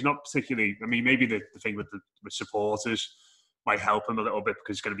partner. He's not particularly. I mean, maybe the thing with supporters might help him a little bit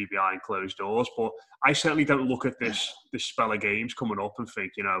because he's going to be behind closed doors. But I certainly don't look at this spell of games coming up and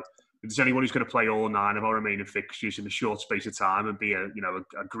think, you know, if there's anyone who's going to play all 9 of our remaining fixtures in a short space of time and be a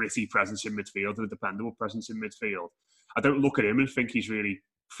gritty presence in midfield and a dependable presence in midfield, I don't look at him and think he's really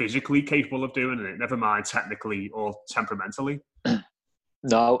physically capable of doing it. Never mind technically or temperamentally.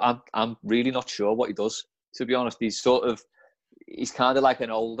 No, I'm really not sure what he does. To be honest, he's kind of like an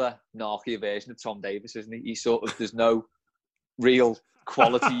older, narkier version of Tom Davies, isn't he? There's no real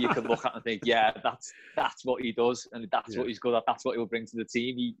quality you can look at and think, yeah, that's what he does, and that's what he's good at. That's what he'll bring to the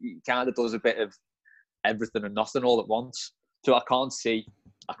team. He kind of does a bit of everything and nothing all at once. So I can't see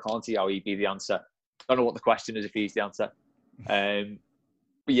how he'd be the answer. I don't know what the question is if he's the answer.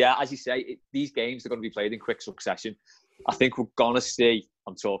 But yeah, as you say, these games are going to be played in quick succession. I think we're going to see,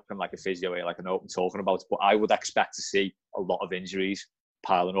 I'm talking like a physio here, like I know what I'm talking about, but I would expect to see a lot of injuries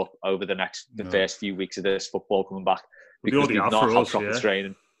piling up over the first few weeks of this football coming back, because we've not had proper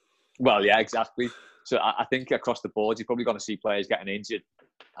training. Well, yeah, exactly. So I think across the board, you're probably going to see players getting injured.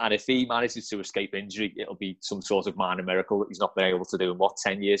 And if he manages to escape injury, it'll be some sort of minor miracle that he's not been able to do in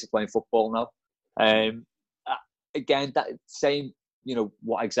 10 years of playing football now. Again, that same, you know,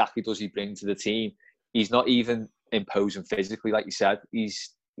 what exactly does he bring to the team? He's not even imposing physically, like you said.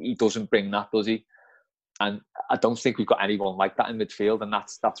 He doesn't bring that, does he? And I don't think we've got anyone like that in midfield, and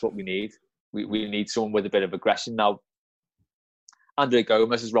that's what we need. We need someone with a bit of aggression. Now, Andre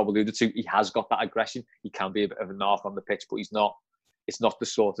Gomes, as Rob alluded to, he has got that aggression. He can be a bit of a narc on the pitch, but it's not the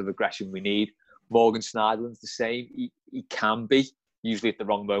sort of aggression we need. Morgan Schneiderlin's the same. He can be, usually at the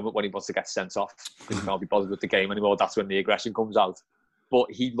wrong moment when he wants to get sent off because he can't be bothered with the game anymore. That's when the aggression comes out. But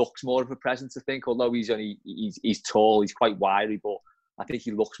he looks more of a presence, I think, although he's tall, he's quite wiry, but I think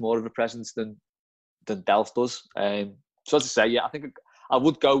he looks more of a presence than Delph does. So as I say, yeah, I think I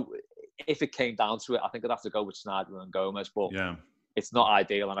would go, if it came down to it, I think I'd have to go with Schneiderlin and Gomes, but it's not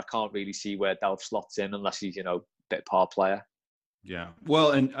ideal, and I can't really see where Delph slots in unless he's, you know, a bit part player. Yeah.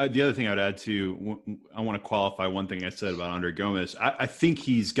 Well, and the other thing I'd add to, I want to qualify one thing I said about Andre Gomes. I think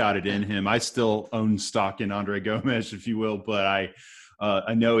he's got it in him. I still own stock in Andre Gomes, if you will, but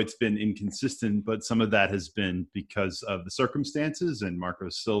I know it's been inconsistent, but some of that has been because of the circumstances and Marco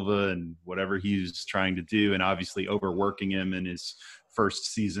Silva and whatever he's trying to do, and obviously overworking him in his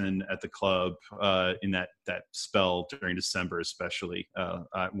first season at the club in that spell during December, especially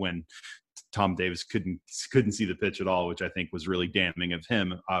when Tom Davies couldn't see the pitch at all, which I think was really damning of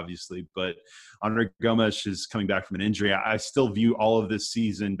him, obviously. But Andre Gomes is coming back from an injury. I still view all of this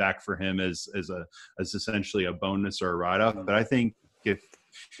season back for him as essentially a bonus or a write-off. But I think if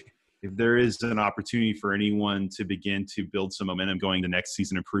there is an opportunity for anyone to begin to build some momentum going the next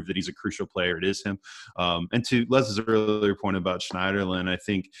season and prove that he's a crucial player, it is him. And to Les's earlier point about Schneiderlin, I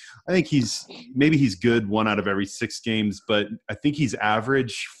think he's good 1 out of every 6 games, but I think he's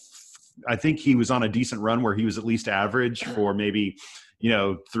average. I think he was on a decent run where he was at least average for maybe,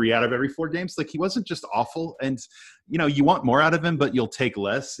 3 out of every 4 games. Like, he wasn't just awful. And, you want more out of him, but you'll take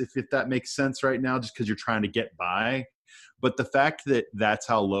less if that makes sense right now, just because you're trying to get by. But the fact that that's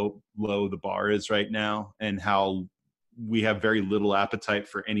how low the bar is right now, and how we have very little appetite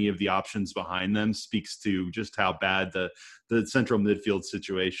for any of the options behind them, speaks to just how bad the central midfield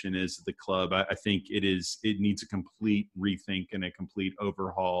situation is at the club. I think it needs a complete rethink and a complete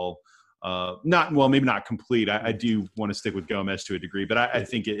overhaul. Maybe not complete. I do want to stick with Gomes to a degree, but I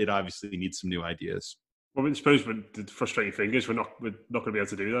think it obviously needs some new ideas. Well, I suppose the frustrating thing is we're not going to be able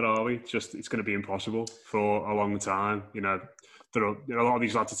to do that, are we? It's going to be impossible for a long time. There are a lot of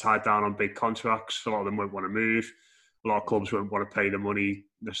these lads are tied down on big contracts. A lot of them won't want to move. A lot of clubs won't want to pay the money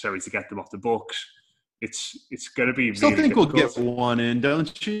necessary to get them off the books. It's going to be. I still think difficult. We'll get one in,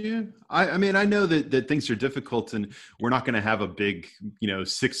 don't you? I mean, I know that things are difficult, and we're not going to have a big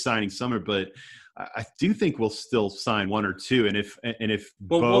 6 signing summer, but I do think we'll still sign 1 or 2. And if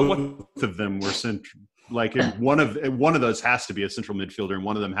both of them were like one of those has to be a central midfielder and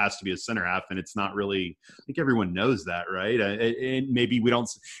one of them has to be a center half, and it's not really. I think everyone knows that, right? And maybe we don't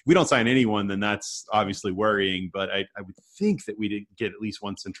sign anyone, then that's obviously worrying. But I would think that we'd get at least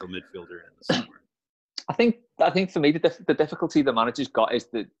one central midfielder in the summer. I think for me the difficulty the manager's got is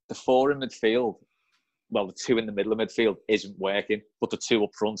that the 4 in midfield, well, the 2 in the middle of midfield isn't working, but the 2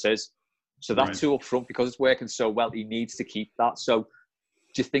 up front is. So that 2 up front, because it's working so well, he needs to keep that. So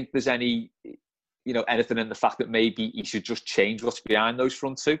do you think there's any, anything in the fact that maybe he should just change what's behind those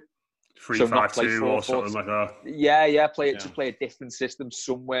front 2? 3-5-2 or something like that. Yeah, play a different system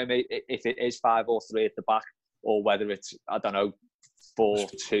somewhere. Maybe if it is 5-3 at the back, or whether it's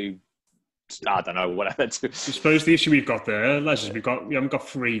 4-2. I don't know, whatever. I suppose the issue we've got there, Les, is we haven't got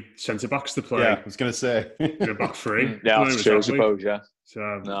 3 centre backs to play. Yeah, I was going to say we're back 3. Yeah, that's true, I suppose. Yeah.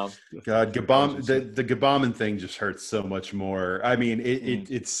 So, no. God, Gabam, the Gabaman thing just hurts so much more. I mean,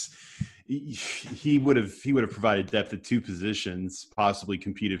 it's. He would have provided depth at 2 positions, possibly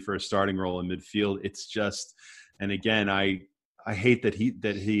competed for a starting role in midfield. It's just, and again, I hate that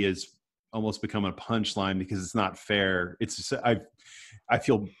he has almost become a punchline because it's not fair. It's just, I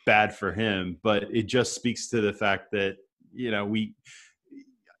feel bad for him, but it just speaks to the fact that we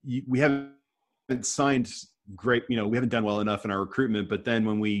haven't signed great. We haven't done well enough in our recruitment, but then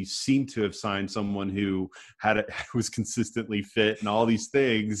when we seem to have signed someone who was consistently fit and all these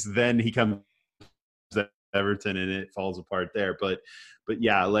things, then he comes to Everton and it falls apart there. But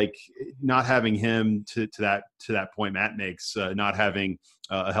yeah, like not having him to that point Matt makes, not having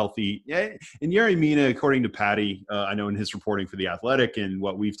a healthy and Yerry Mina, according to Patty, I know in his reporting for The Athletic and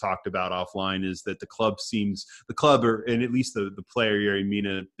what we've talked about offline, is that the club and at least the player Yerry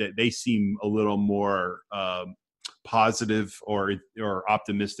Mina, that they seem a little more positive or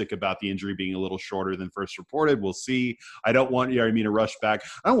optimistic about the injury being a little shorter than first reported. We'll see. I don't want Yerry Mina rush back.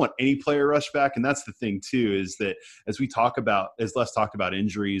 I don't want any player rush back. And that's the thing too, is that as Les talked about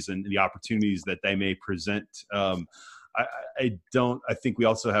injuries and the opportunities that they may present, I think we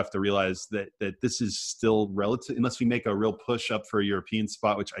also have to realize that this is still relative, unless we make a real push up for a European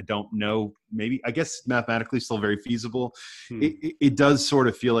spot, which I don't know, maybe, I guess mathematically still very feasible. It does sort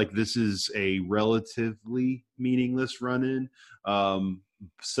of feel like this is a relatively meaningless run-in.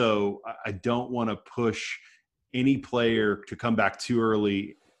 So I don't want to push any player to come back too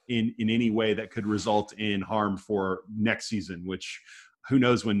early in any way that could result in harm for next season, which who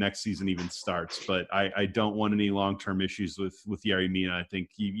knows when next season even starts. But I don't want any long-term issues with Yerry Mina. I think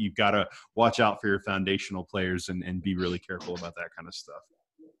you've got to watch out for your foundational players and be really careful about that kind of stuff.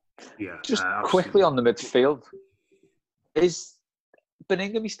 Yeah. Just quickly on the midfield, is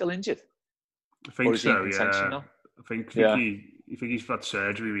Beningame still injured? I think so, yeah. I think he's had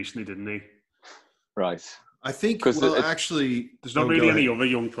surgery recently, didn't he? Right. I think, actually... There's not really any other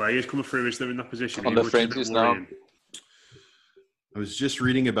young players coming through, is there, in that position? On the fringes now. I was just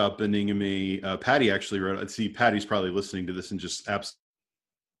reading about Beningame. Patty actually wrote. See, Patty's probably listening to this and just at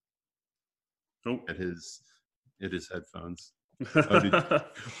his headphones.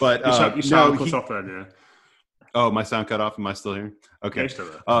 But your sound cut off then, yeah. Oh, my sound cut off. Am I still here? Okay.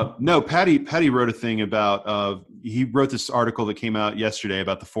 Still no, Patty wrote a thing about. He wrote this article that came out yesterday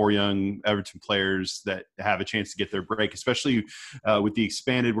about the 4 young Everton players that have a chance to get their break, especially with the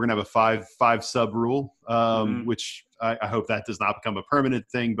expanded. We're gonna have a 5 sub rule, which I hope that does not become a permanent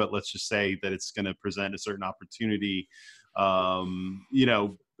thing. But let's just say that it's going to present a certain opportunity.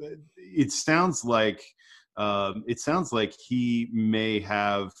 It sounds like he may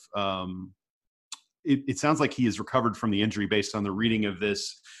have. It sounds like he has recovered from the injury based on the reading of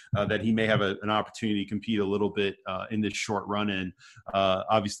this, that he may have an opportunity to compete a little bit in this short run-in.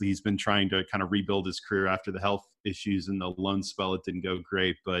 Obviously, he's been trying to kind of rebuild his career after the health issues and the loan spell. It didn't go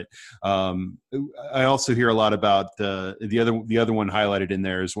great, but I also hear a lot about the other one highlighted in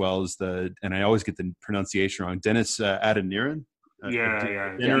there as well as and I always get the pronunciation wrong, Dennis Adeniran. He's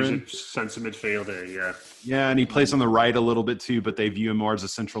a centre midfielder, Yeah, and he plays on the right a little bit too, but they view him more as a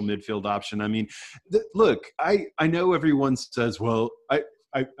central midfield option. I mean, look, I know everyone says, well,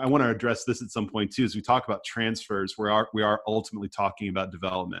 I want to address this at some point too, as we talk about transfers, we are ultimately talking about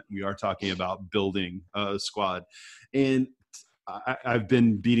development. We are talking about building a squad. And I've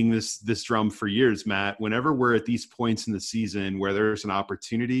been beating this drum for years, Matt. Whenever we're at these points in the season where there's an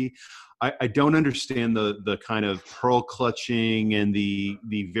opportunity, I don't understand the kind of pearl clutching and the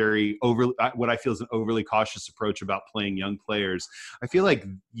very what I feel is an overly cautious approach about playing young players. I feel like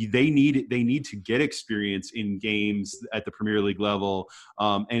they need to get experience in games at the Premier League level,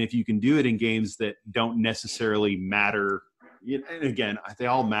 and if you can do it in games that don't necessarily matter. And again, they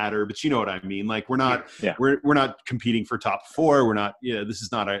all matter, but you know what I mean. Like we're not competing for top 4. We're not. This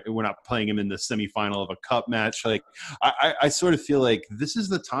is not we're not playing him in the semifinal of a cup match. Like I sort of feel like this is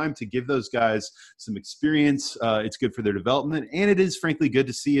the time to give those guys some experience. It's good for their development, and it is frankly good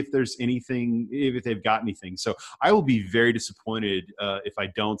to see if there's anything, if they've got anything. So I will be very disappointed if I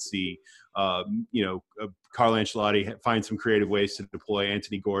don't see. Carlo Ancelotti find some creative ways to deploy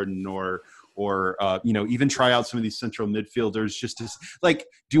Anthony Gordon or even try out some of these central midfielders just to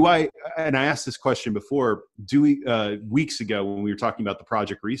and I asked this question before, weeks ago when we were talking about the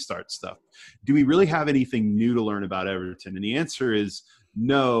Project Restart stuff, do we really have anything new to learn about Everton? And the answer is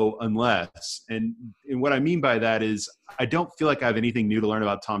no, unless. And what I mean by that is I don't feel like I have anything new to learn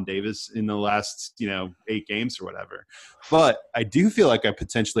about Tom Davis in the last, 8 games or whatever. But I do feel like I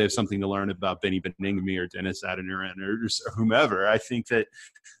potentially have something to learn about Benny Beningame or Dennis Adeniran or whomever. I think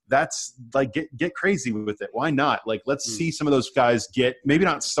that's like get crazy with it. Why not? Like, let's see some of those guys get maybe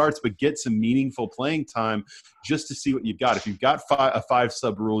not starts, but get some meaningful playing time just to see what you've got. If you've got a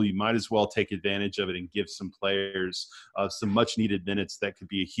 5-sub rule, you might as well take advantage of it and give some players some much needed minutes that could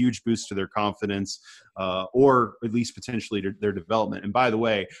be a huge boost to their confidence or at least potentially their development. And by the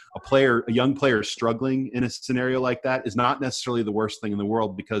way, a young player struggling in a scenario like that is not necessarily the worst thing in the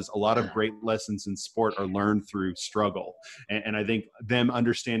world, because a lot of great lessons in sport are learned through struggle. And I think them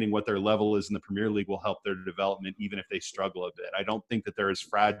understanding what their level is in the Premier League will help their development, even if they struggle a bit. I don't think that they're as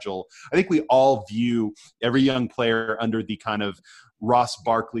fragile. I think we all view every young player under the kind of Ross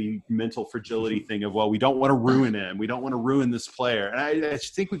Barkley mental fragility thing of, well, we don't want to ruin him. We don't want to ruin this player. And I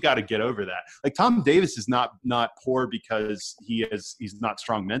think we've got to get over that. Like, Tom Davis is not poor because he's not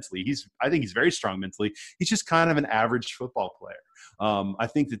strong mentally. I think he's very strong mentally. He's just kind of an average football player. I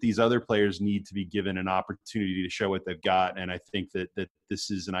think that these other players need to be given an opportunity to show what they've got. And I think that this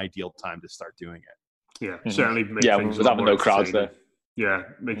is an ideal time to start doing it. Yeah, certainly. Without no crowds there. Yeah,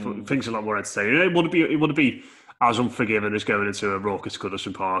 make things a lot more entertaining. It wouldn't be as unforgiving as going into a raucous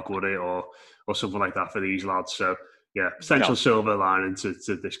Goodison Park, would it, or something like that for these lads? So yeah, potential silver lining to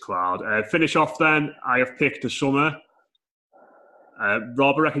this cloud. Finish off then. I have picked the summer.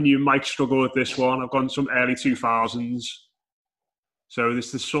 Rob, I reckon you might struggle with this one. I've gone some early 2000s. So this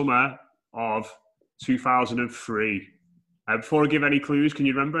is the summer of 2003. Before I give any clues, can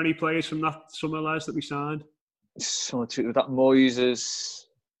you remember any players from that summer, Les, that we signed? So was that Moyes'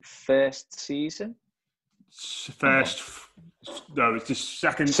 first season? No, it's the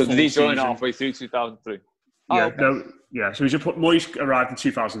second. So did he join halfway through 2003? So Moyes arrived in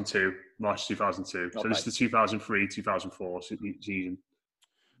 2002, March 2002. So this is the 2003-2004 season.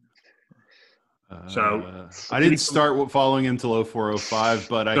 So I didn't start following him till 04-05,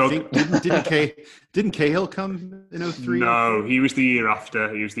 but I think didn't Cahill come in 03? No, he was the year after.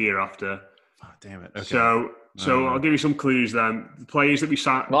 Oh, damn it. Okay. So I'll give you some clues then. The players that we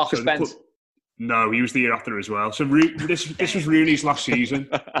signed. Marcus Spence. No, he was the year after as well. So this was Rooney's last season.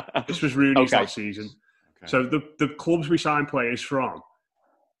 Last season. Okay. So the clubs we signed players from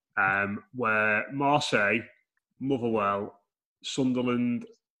were Marseille, Motherwell, Sunderland,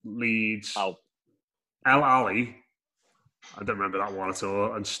 Leeds, El Ali. I don't remember that one at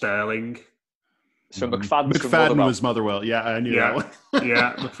all. And Sterling. So McFadden was Motherwell. Yeah, I knew that one.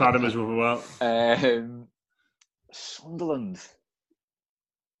 Yeah, McFadden was Motherwell. Sunderland.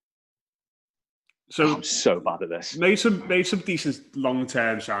 So I'm so bad at this. Made some decent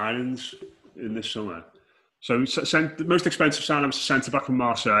long-term signings in this summer. So the most expensive signing was centre-back from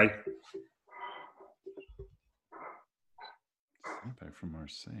Marseille. Back from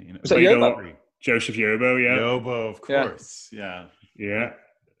Marseille. Was that Yobo? Joseph Yobo, yeah. Yobo, of course. Yeah. Yeah.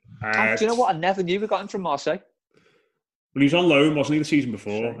 Do you know what? I never knew we got him from Marseille. Well, he was on loan, wasn't he, the season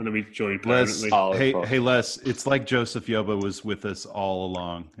before? And then we joined permanently. Hey, Les, it's like Joseph Yobo was with us all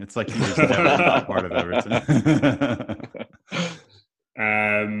along. It's like he was never part of Everton.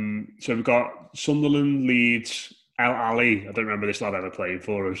 So we've got Sunderland, Leeds, El Ali. I don't remember this lad ever played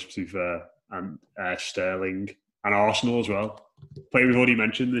for us, to be fair. And Sterling. And Arsenal as well. Player we've already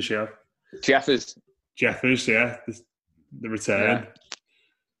mentioned this year. Jeffers, yeah. The return. Yeah.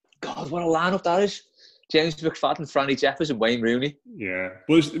 God, what a lineup that is. James McFadden, Franny Jeffers, and Wayne Rooney. Yeah.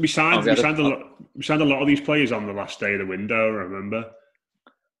 Well, we signed a lot of these players on the last day of the window, I remember.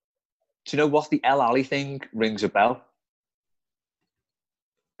 Do you know what? The El Ali thing rings a bell.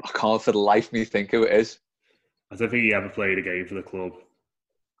 I can't for the life of me think who it is. I don't think he ever played a game for the club.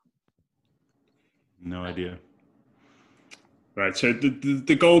 No idea. Right, so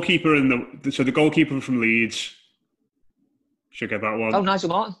the goalkeeper the goalkeeper from Leeds should get that one. Oh, Nigel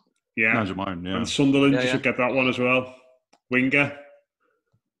Martin. Yeah, Nigel Martin. Yeah, and Sunderland should get that one as well. Winger.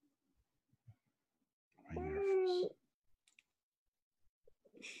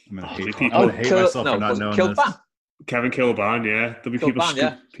 I'm gonna hate myself for not knowing this. Kevin Kilban, yeah. There'll be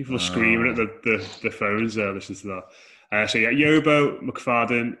people screaming at the phones there. Listen to that. So yeah, Yobo,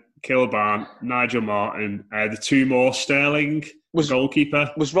 McFadden, Kilban, Nigel Martin, the two more, Sterling,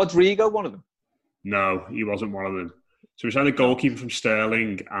 goalkeeper. Was Rodrigo one of them? No, he wasn't one of them. So we signed a goalkeeper from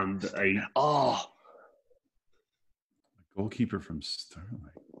Sterling and a goalkeeper from Sterling.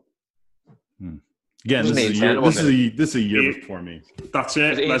 Again, this is a year before me. That's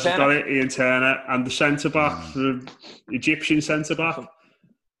it. Let's got it. Ian Turner and the centre back, the Egyptian centre back.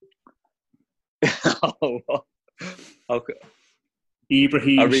 Okay.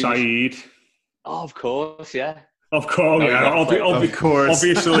 Ibrahim Saeed. Oh, of course, yeah. Of course,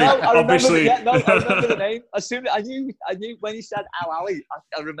 obviously. I remember the name. As soon as I knew when he said Al Ali,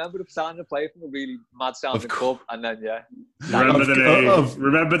 I remembered him signing a player from a really mad sounding club, and then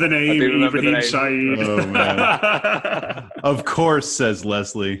remember the name, Ibrahim Saeed. Oh, man. Of course, says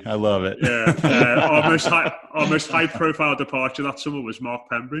Leslie. I love it. Yeah, our most high profile departure that summer was Mark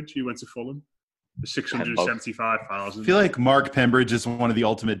Pembridge. He went to Fulham. 675,000. I feel like Mark Pembridge is one of the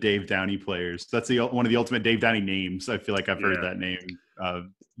ultimate Dave Downey players. That's one of the ultimate Dave Downey names. I feel like I've heard that name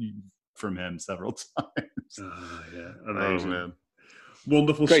from him several times. Amazing. Oh, man.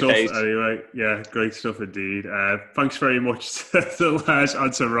 Wonderful great stuff. Days. Anyway, great stuff indeed. Thanks very much to Les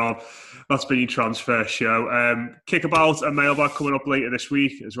and to Rob. That's been your transfer show. Kickabout and Mailbag coming up later this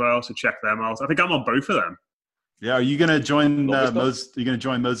week as well, so check them out. I think I'm on both of them. Yeah, are you gonna join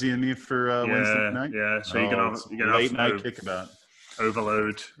Mosey and me for Wednesday night? Yeah, so you're gonna late night kickabout.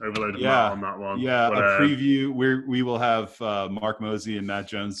 Overload on that one. Yeah, a preview. We will have Mark Mosey and Matt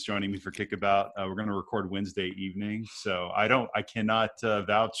Jones joining me for Kickabout. We're going to record Wednesday evening, so I cannot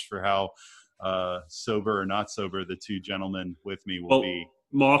vouch for how sober or not sober the two gentlemen with me will be.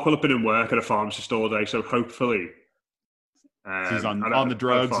 Mark will have been in work at a pharmacist all day, so hopefully. He's on the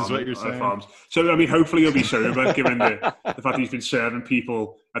drugs, is what you're saying? So, I mean, hopefully he'll be sober, given the fact that he's been serving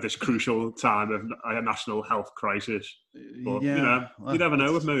people at this crucial time of a national health crisis. But, you never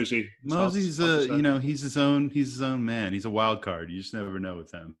know with Mosey. Mosey's he's his own man. He's a wild card. You just never know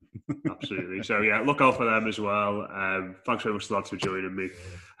with him. Absolutely. So, look out for them as well. Thanks very much, lads, for joining me.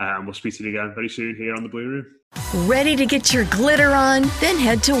 And we'll speak to you again very soon here on the Blue Room. Ready to get your glitter on? Then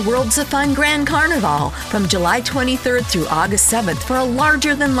head to Worlds of Fun Grand Carnival from July 23rd through August 7th for a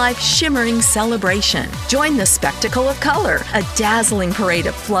larger-than-life shimmering celebration. Join the spectacle of color, a dazzling parade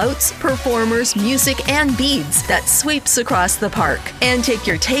of floats, performers, music, and beads that sweeps across the park. And take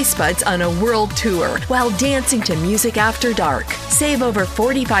your taste buds on a world tour while dancing to music after dark. Save over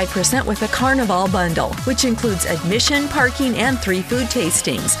 45% with a Carnival bundle, which includes admission, parking, and 3 food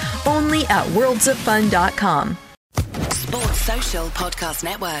tastings. Only at worldsoffun.com. Sports Social Podcast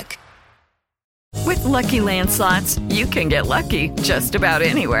Network. With Lucky Land Slots, you can get lucky just about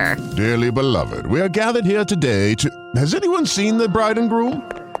anywhere. Dearly beloved, we are gathered here today to... Has anyone seen the bride and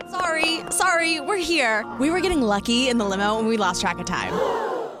groom? Sorry, we're here. We were getting lucky in the limo and we lost track of time.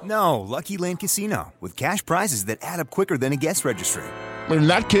 No, Lucky Land Casino, with cash prizes that add up quicker than a guest registry. In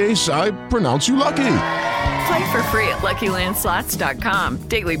that case, I pronounce you lucky. Play for free at LuckyLandSlots.com.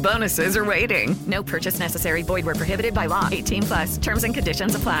 Daily bonuses are waiting. No purchase necessary. Void where prohibited by law. 18+. Terms and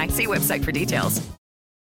conditions apply. See website for details.